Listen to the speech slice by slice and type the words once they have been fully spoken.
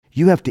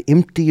You have to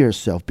empty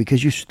yourself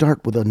because you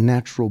start with a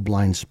natural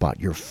blind spot.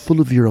 You're full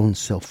of your own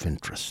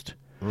self-interest.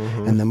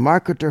 And the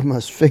marketer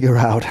must figure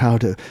out how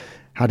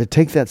to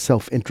take that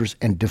self-interest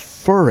and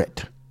defer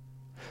it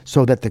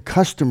so that the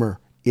customer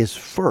is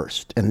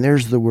first. And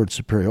there's the word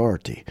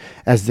superiority.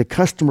 As the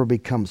customer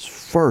becomes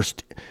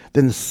first,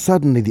 then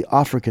suddenly the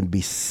offer can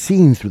be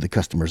seen through the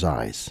customer's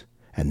eyes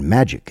and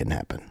magic can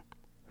happen.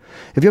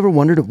 Have you ever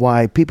wondered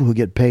why people who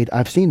get paid,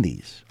 I've seen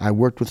these. I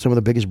worked with some of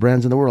the biggest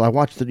brands in the world. I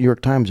watched the New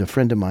York Times, a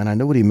friend of mine. I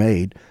know what he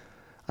made.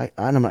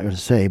 I'm not going to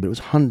say, but it was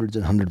hundreds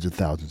and hundreds of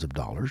thousands of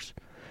dollars.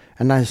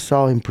 And I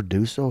saw him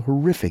produce a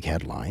horrific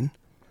headline.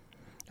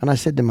 And I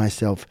said to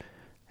myself,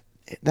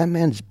 that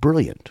man's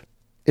brilliant.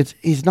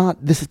 It's not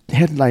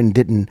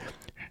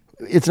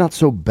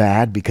so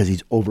bad because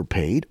he's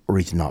overpaid or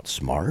he's not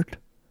smart.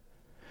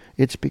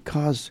 It's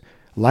because,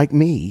 like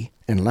me,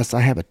 unless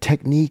I have a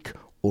technique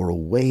or a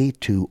way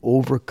to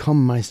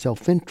overcome my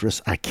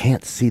self-interest, I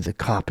can't see the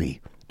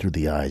copy through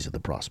the eyes of the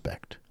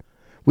prospect.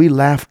 We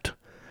laughed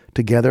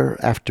together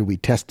after we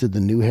tested the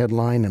new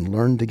headline and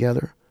learned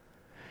together.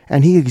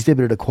 And he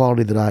exhibited a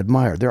quality that I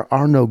admire. There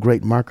are no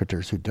great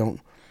marketers who don't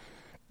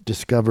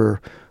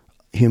discover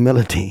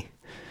humility.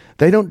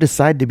 They don't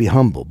decide to be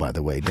humble, by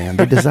the way, Dan.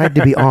 They decide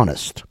to be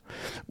honest.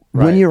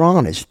 Right. When you're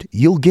honest,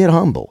 you'll get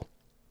humble.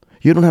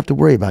 You don't have to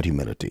worry about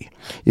humility.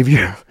 If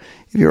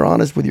you're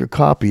honest with your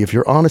copy, if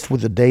you're honest with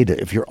the data,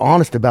 if you're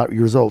honest about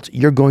your results,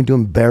 you're going to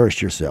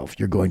embarrass yourself.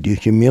 You're going to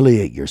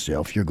humiliate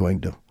yourself. You're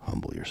going to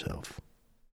humble yourself.